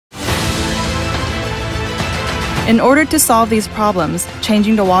In order to solve these problems,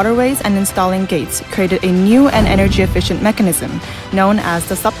 changing the waterways and installing gates created a new and energy-efficient mechanism known as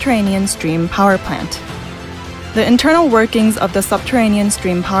the subterranean stream power plant. The internal workings of the subterranean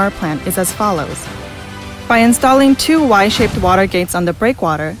stream power plant is as follows. By installing two Y-shaped water gates on the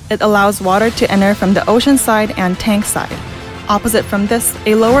breakwater, it allows water to enter from the ocean side and tank side. Opposite from this,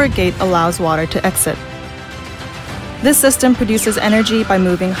 a lower gate allows water to exit. This system produces energy by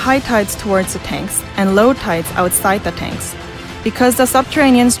moving high tides towards the tanks and low tides outside the tanks. Because the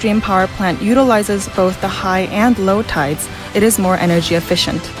subterranean stream power plant utilizes both the high and low tides, it is more energy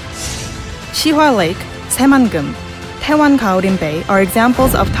efficient. 시화 Lake, 새만금, 태완 가오린 Bay are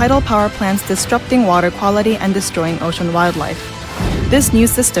examples of tidal power plants disrupting water quality and destroying ocean wildlife. This new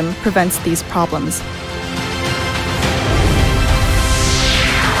system prevents these problems.